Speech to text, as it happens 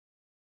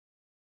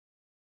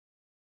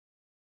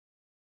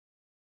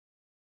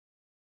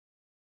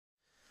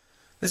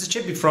This is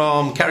Chippy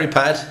from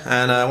CarryPad,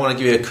 and I want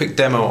to give you a quick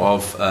demo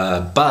of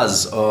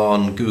Buzz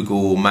on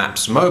Google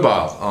Maps Mobile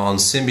on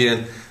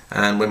Symbian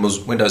and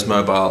Windows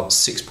Mobile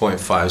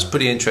 6.5. It's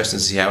pretty interesting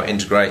to see how it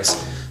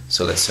integrates,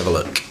 so let's have a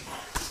look.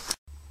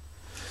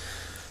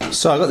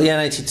 So I've got the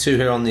N82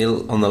 here on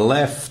the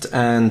left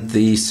and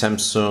the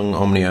Samsung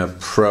Omnia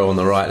Pro on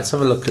the right. Let's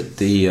have a look at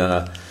the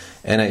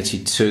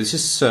N82. This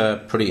is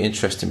pretty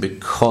interesting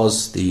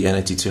because the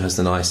N82 has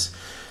the nice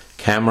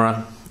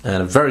camera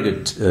and a very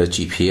good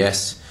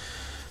GPS.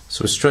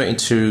 So we're straight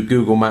into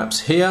Google Maps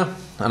here,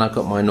 and I've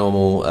got my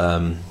normal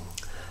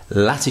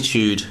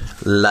latitude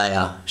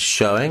layer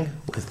showing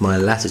with my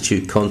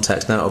latitude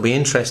contacts. Now it'll be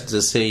interesting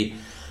to see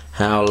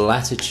how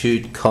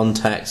latitude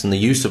contacts and the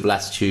use of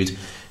latitude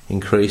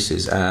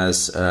increases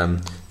as the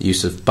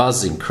use of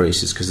Buzz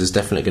increases, because there's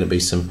definitely going to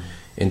be some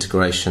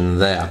integration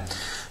there.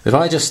 If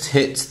I just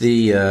hit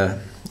the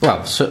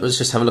so let's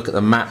just have a look at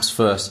the maps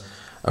first.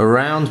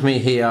 Around me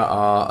here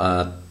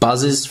are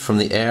buzzes from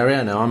the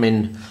area. Now I'm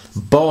in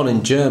Bonn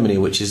in Germany,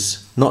 which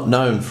is not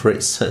known for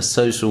its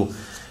social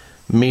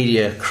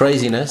media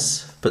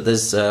craziness, but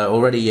there's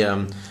already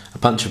a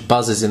bunch of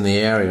buzzes in the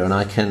area, and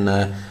I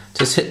can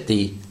just hit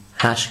the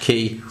hash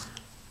key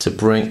to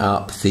bring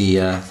up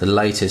the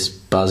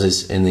latest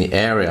buzzes in the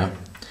area.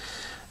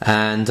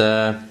 And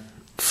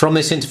from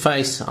this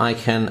interface I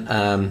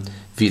can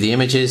view the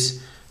images,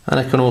 and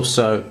I can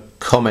also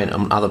comment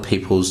on other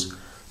people's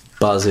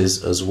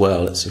buzzes as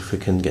well. Let's see if we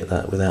can get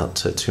that without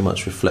too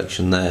much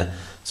reflection there.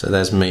 So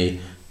there's me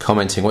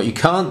commenting. What you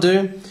can't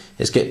do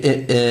is get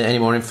any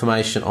more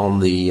information on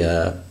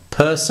the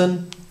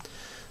person,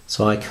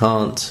 so I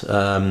can't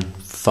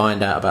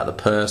find out about the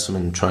person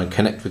and try and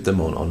connect with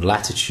them on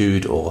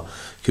Latitude or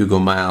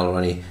Google Mail or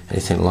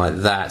anything like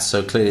that.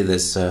 So clearly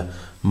there's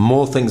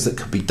more things that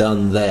could be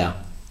done there.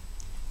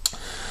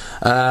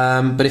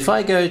 But if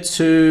I go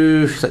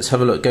to, let's have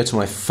a look, go to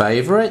my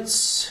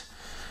favorites,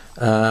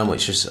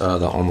 which is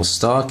on the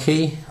star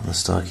key. The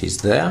star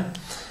key's there.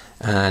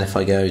 And if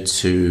I go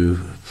to,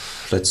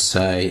 let's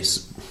say,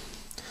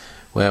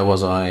 where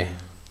was I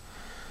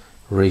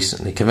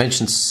recently?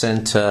 Convention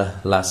Center,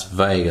 Las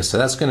Vegas. So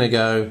that's going to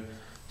go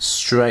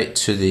straight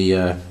to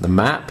the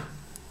map.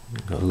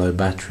 Got a low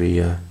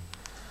battery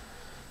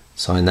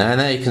sign there. And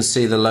there you can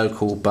see the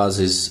local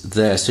buzzes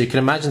there. So you can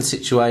imagine a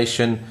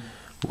situation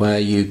where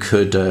you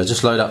could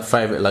just load up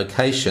favorite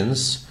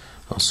locations.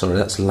 Oh, sorry,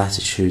 that's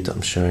latitude that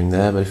I'm showing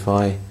there. But if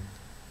I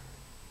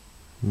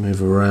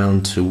move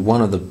around to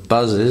one of the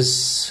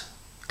buzzes,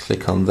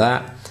 click on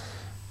that,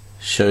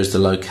 shows the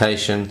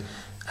location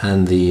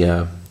and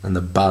the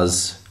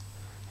buzz.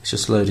 It's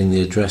just loading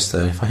the address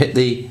there. If I hit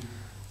the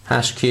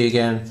hash key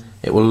again,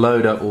 it will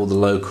load up all the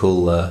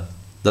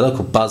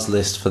local buzz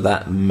list for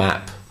that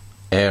map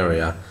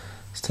area.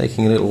 It's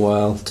taking a little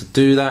while to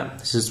do that.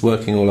 This is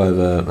working all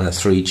over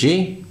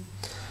 3G,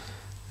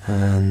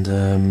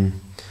 and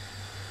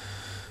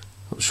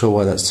not sure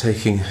why that's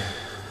taking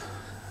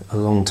a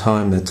long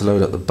time there to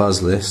load up the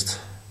buzz list.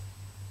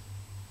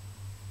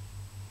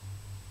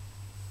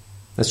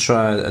 Let's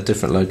try a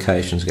different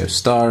location. Go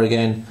star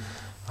again.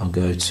 I'll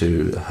go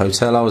to a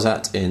hotel I was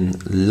at in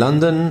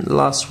London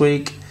last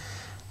week,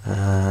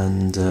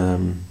 and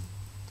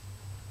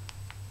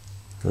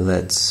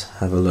let's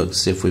have a look,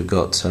 see if we've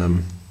got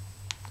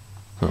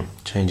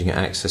changing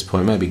access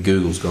point. Maybe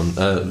Google's gone,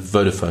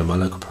 Vodafone, my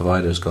local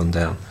provider, has gone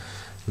down.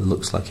 It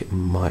looks like it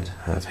might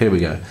have. Here we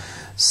go.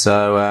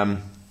 So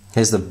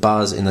here's the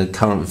buzz in the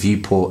current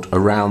viewport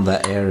around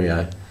that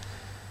area.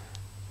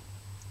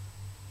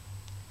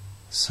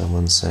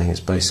 Someone's saying it's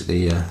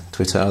basically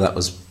Twitter. Oh, that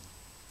was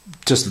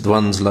just the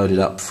ones loaded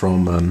up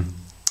from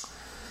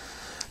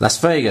Las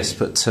Vegas.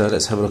 But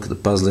let's have a look at the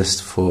buzz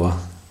list for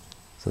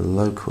the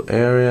local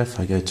area. If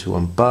I go to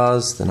one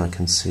buzz, then I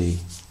can see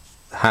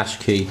the hash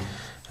key,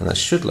 and that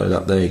should load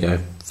up. There you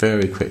go,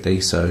 very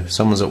quickly. So if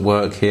someone's at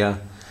work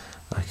here,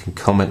 I can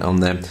comment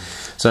on them.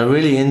 So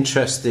really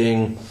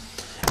interesting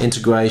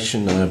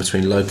integration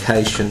between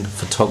location,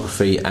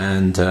 photography,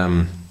 and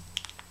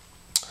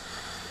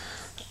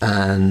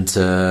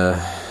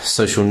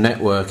social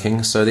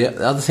networking. So the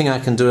other thing I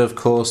can do, of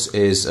course,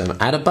 is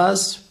add a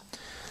buzz,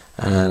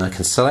 and I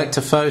can select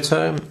a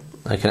photo.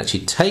 I can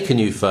actually take a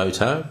new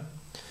photo.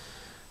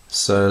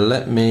 So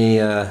let me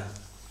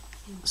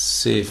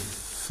see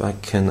if I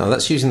can. Oh,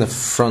 that's using the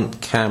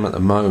front cam at the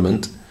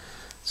moment.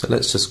 So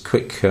let's just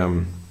quick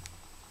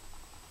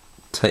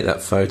take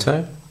that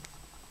photo.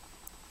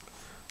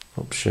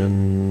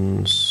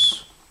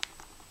 Options.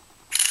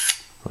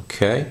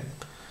 Okay.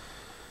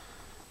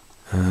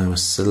 We'll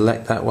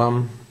select that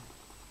one,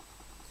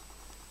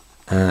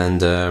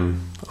 and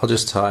I'll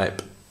just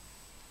type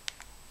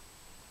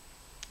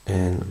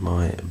in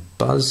my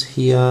buzz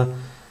here.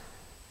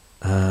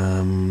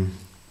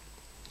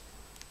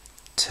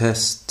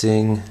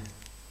 Testing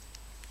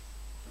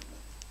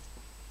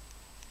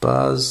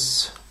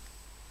buzz.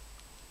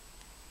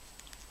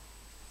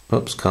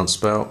 Oops, can't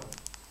spell.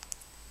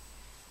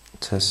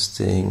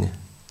 Testing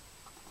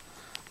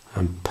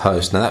and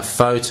post. Now that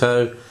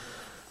photo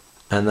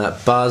and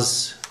that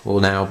buzz will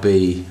now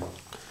be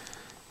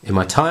in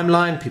my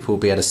timeline. People will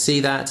be able to see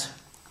that.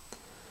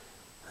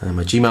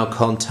 My Gmail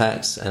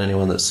contacts and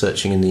anyone that's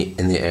searching in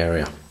the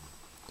area.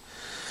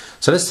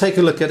 So let's take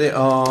a look at it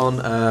on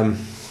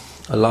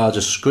a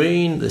larger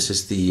screen. This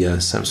is the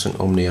Samsung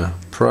Omnia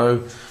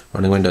Pro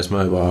running Windows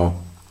Mobile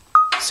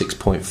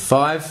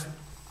 6.5.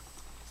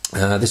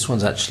 This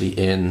one's actually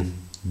in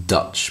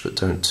Dutch, but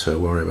don't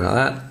worry about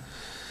that.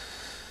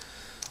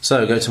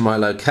 So go to my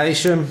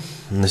location,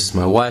 and this is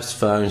my wife's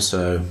phone,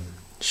 so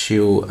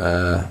she'll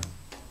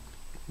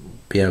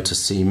be able to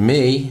see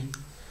me.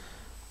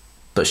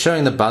 But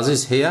showing the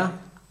buzzes here,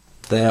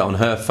 there on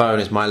her phone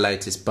is my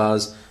latest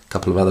buzz, a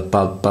couple of other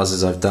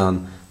buzzes I've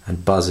done,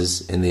 and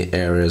buzzes in the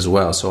area as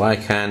well. So I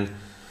can,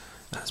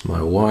 that's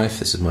my wife,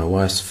 this is my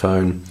wife's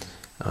phone,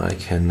 I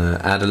can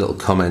add a little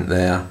comment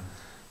there.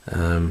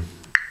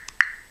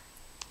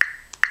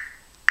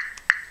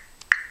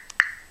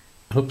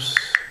 Oops.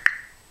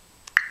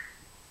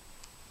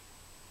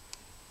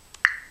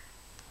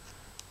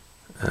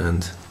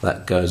 And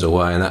that goes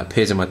away, and that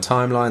appears in my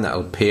timeline. That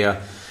will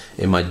appear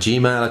in my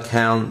Gmail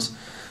account,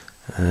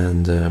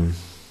 and there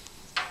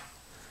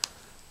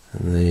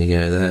you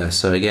go there.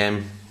 So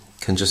again,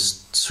 can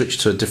just switch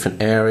to a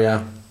different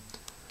area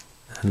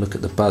and look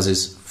at the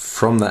buzzes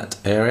from that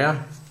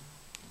area,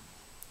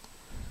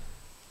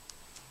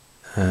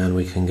 and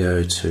we can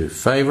go to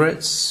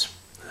favorites,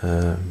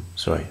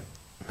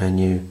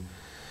 menu.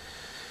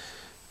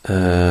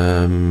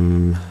 I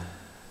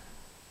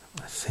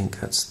think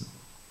that's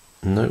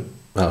no.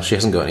 Well, she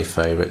hasn't got any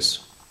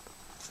favorites.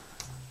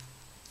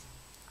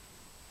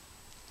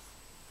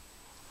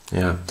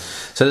 Yeah.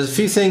 So there's a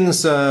few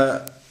things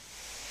that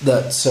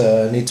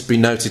need to be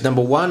noted.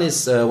 Number one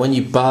is when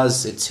you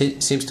buzz, it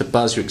seems to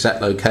buzz your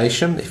exact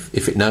location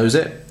if it knows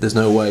it. There's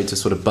no way to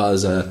sort of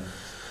buzz an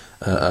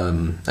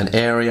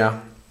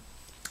area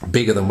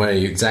bigger than where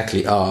you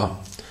exactly are.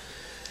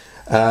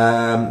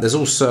 There's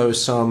also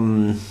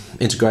some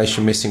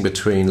integration missing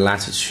between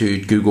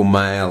Latitude, Google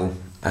Mail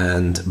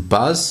and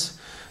Buzz.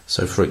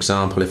 So for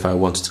example, if I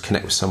wanted to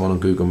connect with someone on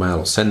Google Mail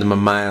or send them a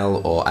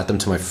mail or add them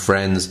to my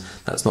friends,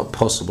 that's not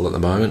possible at the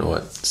moment, or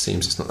it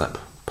seems it's not that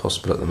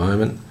possible at the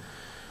moment.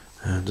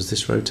 Does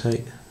this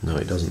rotate? No,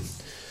 it doesn't.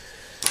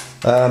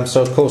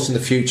 So of course in the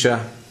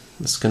future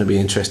it's going to be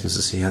interesting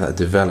to see how that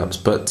develops.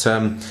 But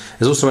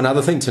there's also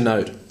another thing to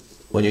note.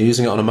 When you're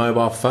using it on a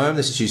mobile phone,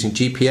 this is using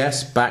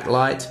GPS,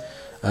 backlight,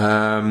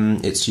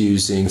 it's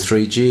using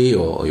 3G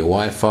or your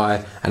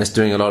Wi-Fi, and it's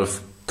doing a lot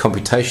of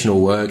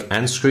computational work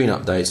and screen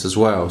updates as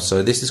well.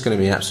 So this is going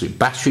to be an absolute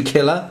battery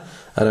killer.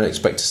 I don't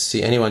expect to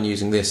see anyone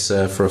using this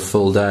for a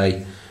full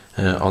day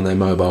on their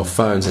mobile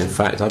phones. In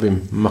fact, I've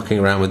been mucking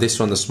around with this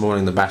one this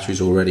morning. The battery's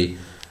already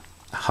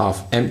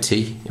half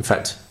empty. In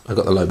fact, I've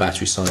got the low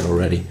battery sign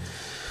already.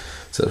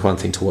 So that's one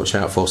thing to watch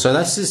out for. So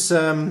this is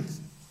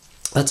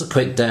that's a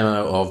quick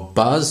demo of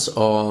Buzz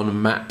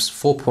on Maps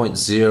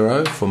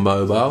 4.0 for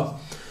mobile.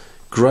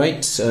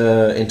 Great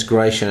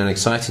integration, and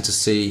exciting to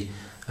see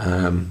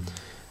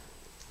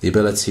the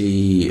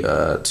ability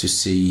to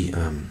see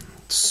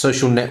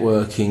social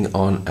networking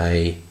on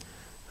a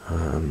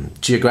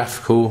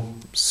geographical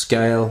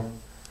scale,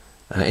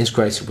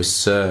 integrated with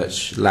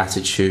search,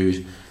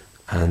 Latitude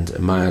and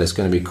Mail. Is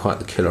going to be quite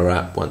the killer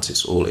app once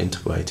it's all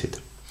integrated.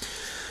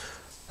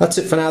 That's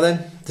it for now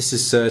then. This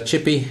is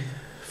Chippy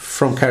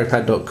from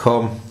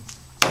carrypad.com,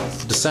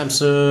 the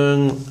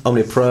Samsung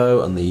Omnia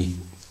Pro and the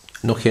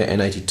Nokia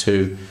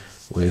N82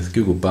 with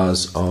Google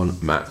Buzz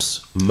on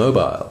Maps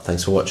Mobile.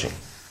 Thanks for watching.